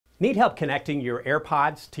Need help connecting your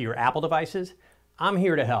AirPods to your Apple devices? I'm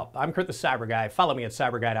here to help. I'm Kurt the CyberGuy. Follow me at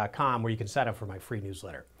cyberguy.com where you can sign up for my free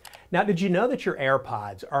newsletter. Now, did you know that your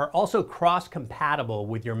AirPods are also cross-compatible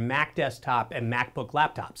with your Mac desktop and MacBook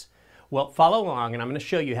laptops? Well, follow along and I'm going to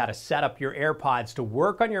show you how to set up your AirPods to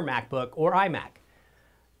work on your MacBook or iMac.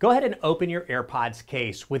 Go ahead and open your AirPods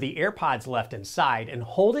case with the AirPods left inside and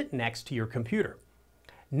hold it next to your computer.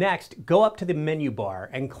 Next, go up to the menu bar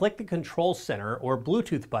and click the Control Center or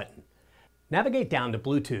Bluetooth button. Navigate down to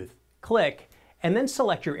Bluetooth, click, and then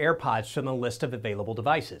select your AirPods from the list of available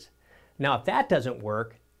devices. Now, if that doesn't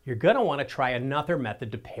work, you're going to want to try another method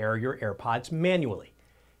to pair your AirPods manually.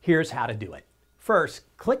 Here's how to do it. First,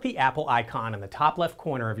 click the Apple icon in the top left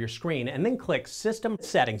corner of your screen and then click System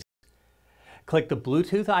Settings. Click the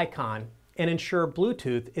Bluetooth icon and ensure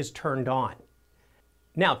Bluetooth is turned on.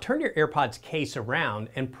 Now turn your AirPods case around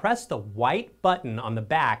and press the white button on the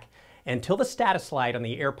back until the status light on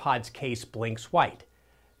the AirPods case blinks white.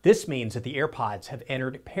 This means that the AirPods have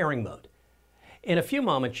entered pairing mode. In a few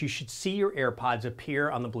moments, you should see your AirPods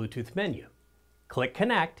appear on the Bluetooth menu. Click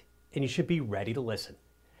Connect and you should be ready to listen.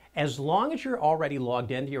 As long as you're already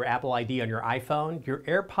logged into your Apple ID on your iPhone, your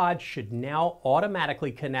AirPods should now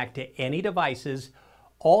automatically connect to any devices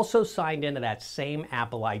also signed into that same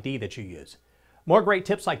Apple ID that you use. More great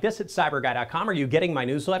tips like this at cyberguy.com. Are you getting my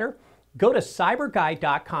newsletter? Go to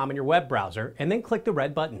cyberguy.com in your web browser and then click the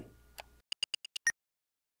red button.